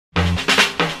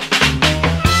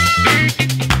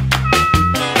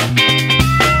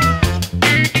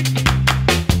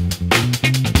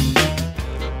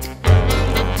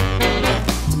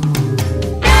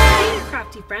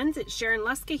Sharon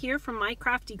Luska here from My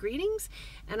Crafty Greetings,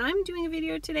 and I'm doing a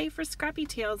video today for Scrappy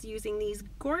Tales using these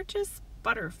gorgeous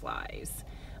butterflies.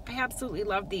 I absolutely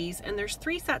love these, and there's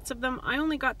 3 sets of them. I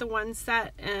only got the 1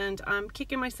 set, and I'm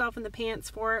kicking myself in the pants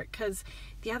for it because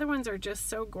the other ones are just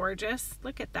so gorgeous.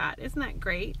 Look at that, isn't that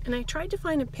great? And I tried to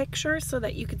find a picture so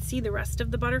that you could see the rest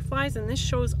of the butterflies, and this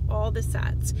shows all the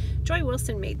sets. Joy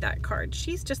Wilson made that card.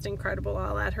 She's just incredible.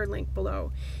 I'll add her link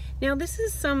below. Now this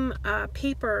is some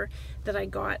paper that I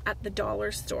got at the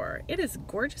dollar store. It is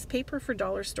gorgeous paper for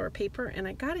dollar store paper, and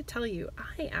I gotta tell you,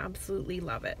 I absolutely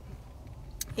love it.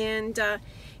 And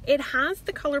it has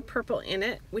the color purple in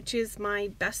it, which is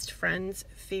my best friend's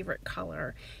favorite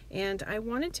color. And I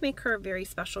wanted to make her a very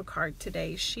special card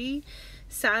today. She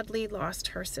sadly lost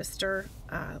her sister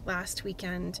last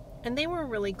weekend, and they were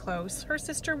really close. Her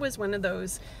sister was one of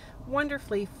those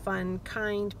wonderfully fun,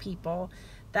 kind people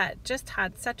that just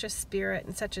had such a spirit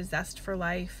and such a zest for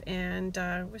life, and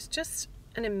was just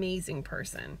an amazing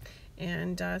person.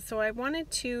 And so I wanted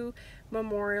to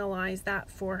memorialize that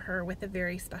for her with a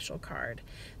very special card.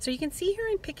 So you can see here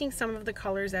I'm picking some of the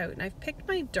colors out, and I've picked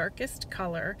my darkest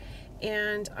color,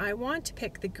 and I want to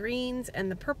pick the greens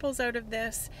and the purples out of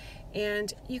this.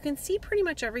 And you can see pretty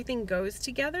much everything goes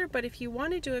together, but if you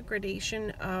want to do a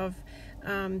gradation of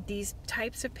these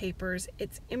types of papers,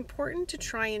 it's important to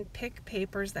try and pick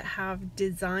papers that have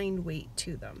design weight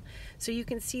to them. So you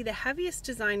can see the heaviest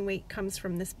design weight comes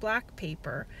from this black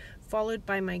paper, followed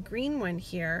by my green one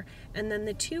here, and then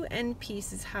the 2 end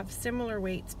pieces have similar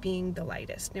weights, being the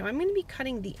lightest. Now I'm going to be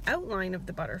cutting the outline of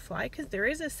the butterfly because there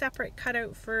is a separate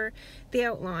cutout for the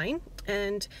outline,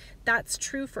 and that's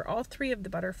true for all 3 of the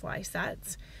butterfly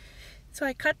sets. So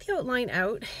I cut the outline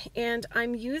out, and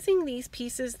I'm using these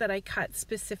pieces that I cut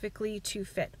specifically to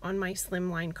fit on my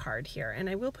slimline card here, and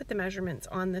I will put the measurements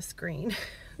on the screen.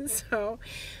 So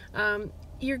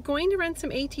you're going to run some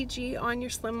ATG on your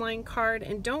slimline card,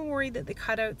 and don't worry that the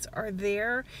cutouts are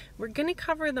there. We're going to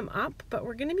cover them up, but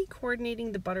we're going to be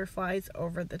coordinating the butterflies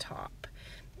over the top.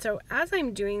 So as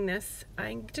I'm doing this,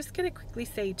 I'm just going to quickly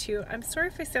say too, I'm sorry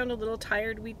if I sound a little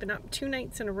tired. We've been up 2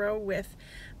 nights in a row with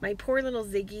my poor little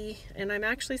Ziggy, and I'm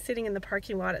actually sitting in the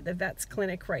parking lot at the vet's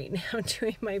clinic right now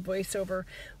doing my voiceover,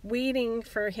 waiting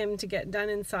for him to get done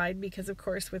inside because of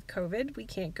course with COVID we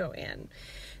can't go in.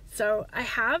 So I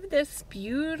have this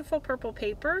beautiful purple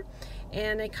paper,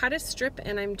 and I cut a strip,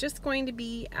 and I'm just going to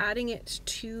be adding it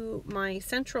to my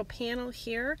central panel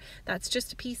here. That's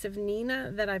just a piece of Nina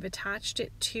that I've attached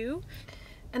it to.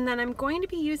 And then I'm going to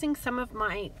be using some of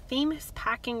my famous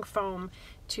packing foam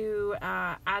to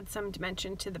add some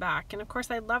dimension to the back. And of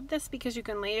course I love this because you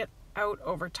can lay it out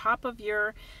over top of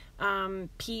your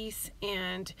piece,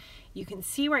 and you can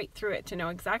see right through it to know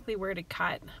exactly where to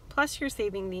cut. Plus you're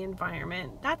saving the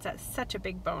environment. That's such a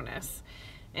big bonus.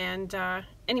 And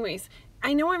anyways,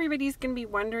 I know everybody's going to be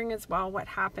wondering as well what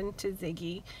happened to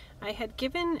Ziggy. I had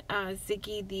given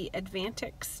Ziggy the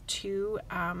Advantix 2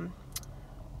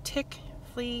 tick,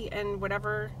 flea, and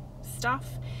whatever stuff,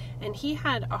 and he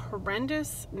had a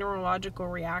horrendous neurological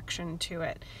reaction to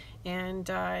it, and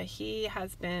he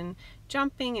has been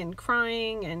jumping and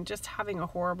crying and just having a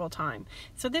horrible time.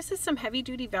 So this is some heavy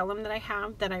duty vellum that I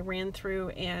have that I ran through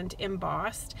and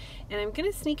embossed, and I'm going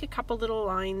to sneak a couple little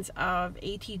lines of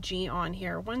ATG on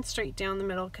here, one straight down the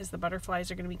middle because the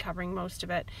butterflies are going to be covering most of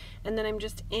it, and then I'm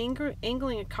just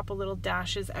angling a couple little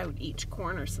dashes out each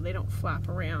corner so they don't flap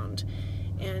around.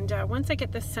 And once I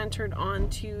get this centered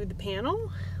onto the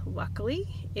panel,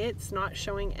 luckily it's not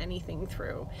showing anything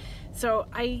through. So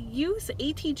I use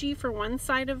ATG for one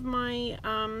side of my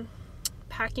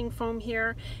packing foam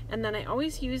here, and then I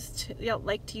always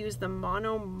like to use the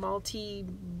multi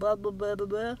blah blah blah blah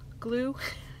blah glue.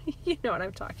 You know what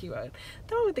I'm talking about.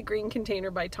 The one with the green container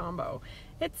by Tombow.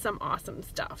 It's some awesome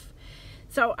stuff.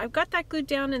 So I've got that glued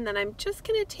down, and then I'm just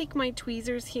going to take my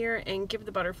tweezers here and give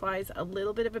the butterflies a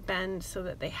little bit of a bend so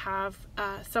that they have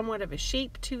somewhat of a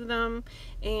shape to them,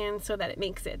 and so that it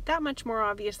makes it that much more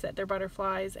obvious that they're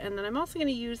butterflies. And then I'm also going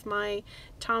to use my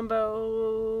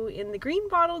Tombow in the green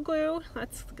bottle glue.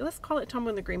 Let's call it Tombow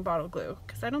in the green bottle glue,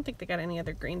 because I don't think they got any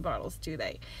other green bottles, do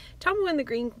they? Tombow in the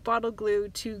green bottle glue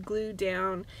to glue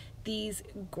down these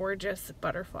gorgeous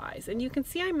butterflies. And you can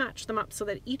see I match them up so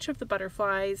that each of the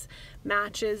butterflies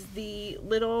matches the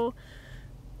little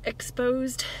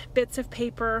exposed bits of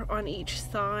paper on each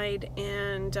side,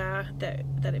 and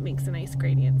that it makes a nice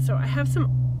gradient. So I have some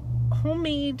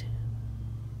homemade,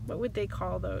 what would they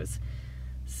call those?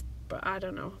 I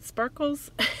don't know, sparkles?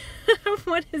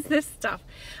 What is this stuff?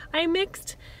 I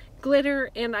mixed glitter,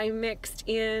 and I mixed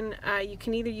in, you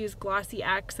can either use glossy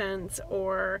accents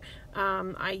or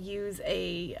I use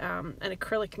an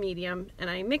acrylic medium, and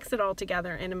I mix it all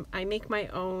together and I make my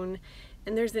own,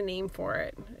 and there's a name for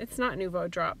it. It's not Nouveau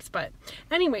Drops, but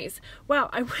anyways, well,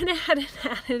 I went ahead and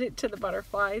added it to the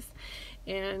butterflies,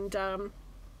 and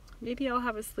maybe I'll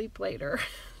have a sleep later.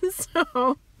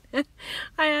 So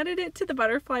I added it to the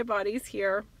butterfly bodies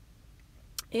here,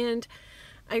 and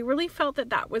I really felt that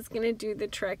that was going to do the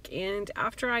trick, and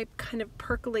after I kind of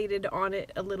percolated on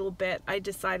it a little bit, I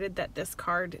decided that this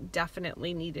card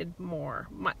definitely needed more,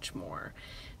 much more.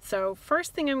 So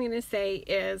first thing I'm going to say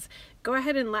is go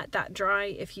ahead and let that dry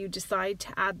if you decide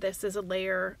to add this as a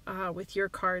layer with your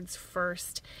cards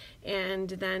first, and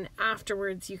then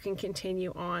afterwards you can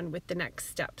continue on with the next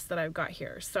steps that I've got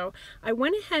here. So I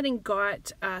went ahead and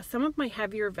got some of my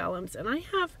heavier vellums, and I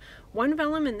have one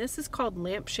vellum, and this is called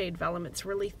lampshade vellum. It's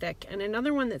really thick, and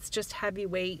another one that's just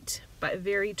heavyweight but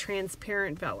very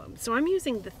transparent vellum. So I'm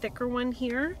using the thicker one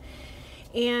here,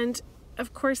 and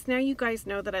of course, now you guys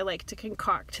know that I like to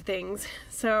concoct things.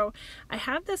 So I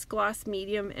have this gloss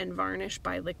medium and varnish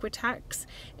by Liquitex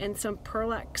and some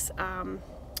Pearl-Ex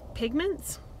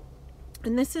pigments.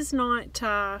 And this is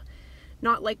not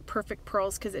like perfect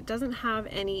pearls because it doesn't have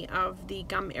any of the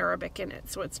gum arabic in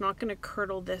it. So it's not going to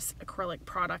curdle this acrylic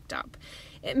product up.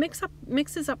 It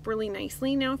mixes up really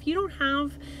nicely. Now, if you don't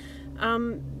have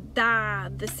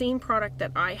the same product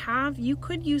that I have, you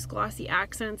could use glossy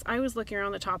accents. I was looking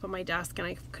around the top of my desk and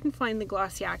I couldn't find the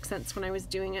glossy accents when I was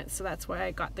doing it, so that's why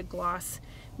I got the gloss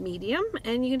medium.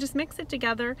 And you can just mix it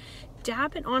together,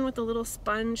 dab it on with a little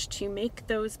sponge to make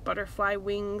those butterfly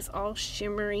wings all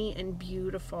shimmery and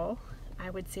beautiful. I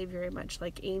would say very much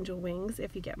like angel wings,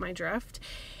 if you get my drift.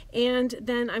 And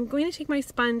then I'm going to take my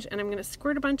sponge and I'm going to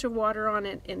squirt a bunch of water on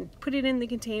it and put it in the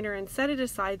container and set it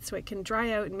aside so it can dry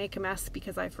out and make a mess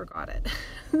because I forgot it.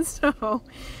 So,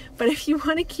 but if you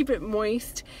want to keep it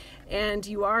moist and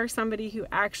you are somebody who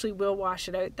actually will wash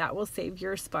it out, that will save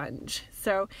your sponge.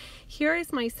 So here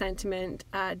is my sentiment,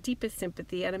 Deepest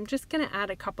Sympathy, and I'm just going to add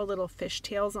a couple little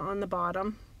fishtails on the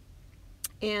bottom.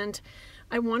 And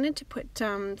I wanted to put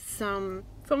some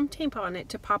foam tape on it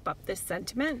to pop up this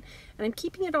sentiment, and I'm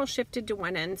keeping it all shifted to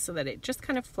one end so that it just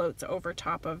kind of floats over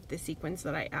top of the sequins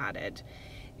that I added.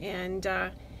 And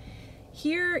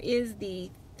here is the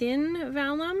thin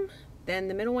vellum, then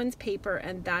the middle one's paper,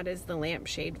 and that is the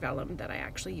lampshade vellum that I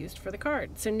actually used for the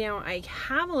card. So now I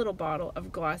have a little bottle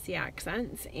of glossy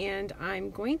accents, and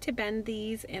I'm going to bend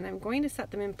these and I'm going to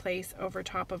set them in place over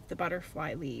top of the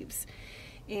butterfly leaves.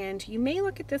 And you may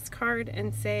look at this card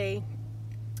and say,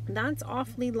 that's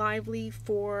awfully lively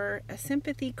for a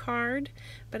sympathy card,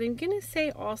 but I'm going to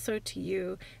say also to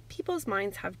you, people's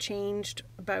minds have changed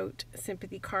about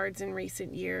sympathy cards in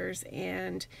recent years,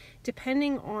 and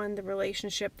depending on the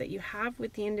relationship that you have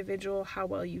with the individual, how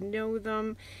well you know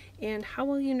them, and how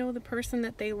well you know the person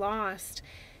that they lost,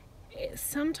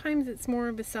 sometimes it's more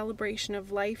of a celebration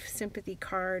of life sympathy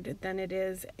card than it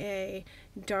is a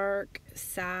dark,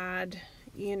 sad,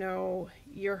 you know,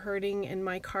 you're hurting and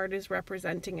my card is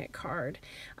representing it card.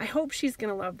 I hope she's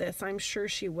gonna love this. I'm sure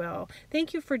she will.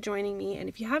 Thank you for joining me, and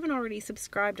if you haven't already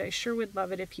subscribed, I sure would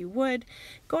love it if you would.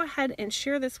 Go ahead and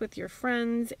share this with your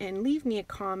friends and leave me a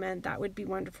comment. That would be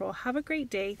wonderful. Have a great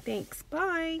day. Thanks.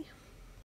 Bye.